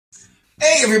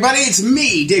Hey everybody, it's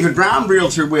me, David Brown,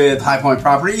 Realtor with High Point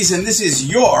Properties, and this is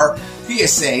your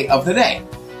PSA of the day.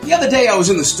 The other day I was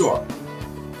in the store.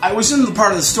 I was in the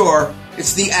part of the store,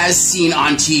 it's the as seen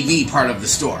on TV part of the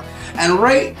store. And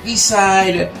right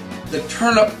beside the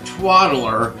turnip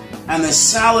twaddler and the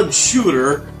salad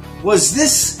shooter was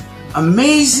this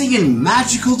amazing and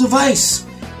magical device.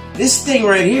 This thing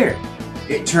right here.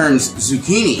 It turns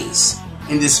zucchinis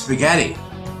into spaghetti.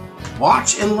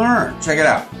 Watch and learn. Check it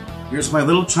out. Here's my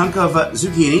little chunk of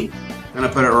zucchini. I'm gonna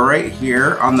put it right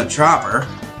here on the chopper.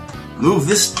 Move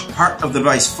this part of the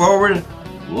device forward,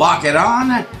 lock it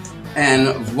on,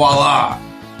 and voila.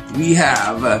 We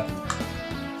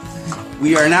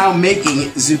are now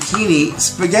making zucchini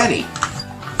spaghetti.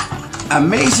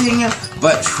 Amazing,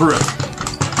 but true.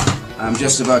 I'm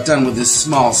just about done with this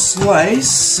small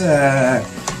slice.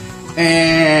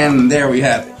 And there we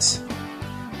have it.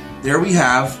 There we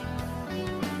have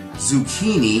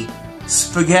zucchini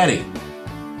spaghetti.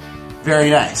 Very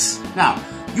nice. Now,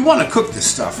 you want to cook this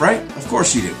stuff, right? Of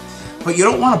course you do. But you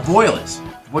don't want to boil it.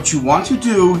 What you want to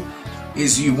do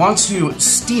is you want to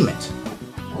steam it,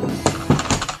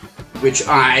 which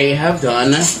I have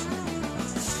done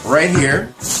right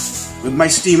here with my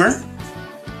steamer.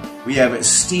 We have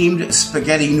steamed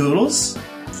spaghetti noodles.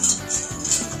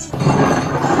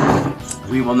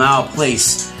 We will now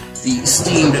place the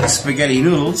steamed spaghetti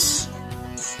noodles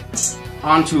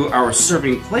onto our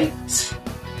serving plate.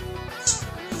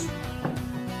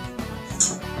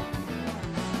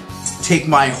 Take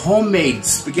my homemade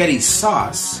spaghetti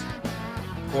sauce,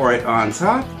 pour it on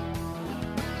top.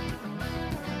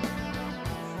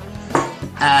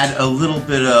 Add a little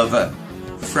bit of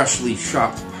freshly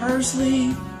chopped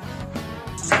parsley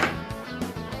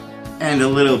and a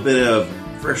little bit of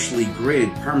freshly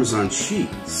grated Parmesan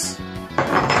cheese.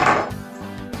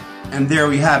 And there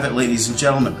we have it, ladies and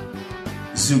gentlemen.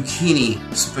 Zucchini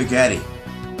spaghetti.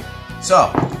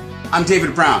 So, I'm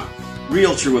David Brown,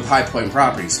 Realtor with High Point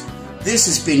Properties. This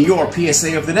has been your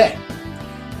PSA of the day.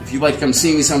 If you'd like to come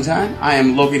see me sometime, I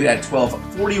am located at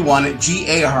 1241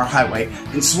 GAR Highway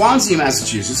in Swansea,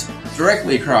 Massachusetts,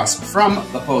 directly across from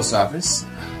the post office.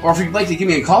 Or if you'd like to give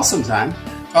me a call sometime,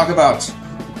 talk about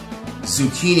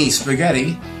zucchini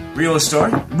spaghetti, real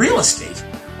estate,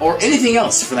 or anything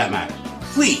else for that matter,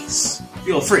 please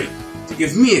feel free to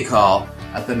give me a call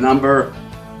at the number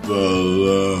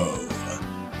below.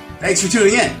 Thanks for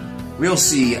tuning in. We'll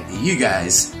see you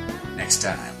guys next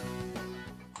time.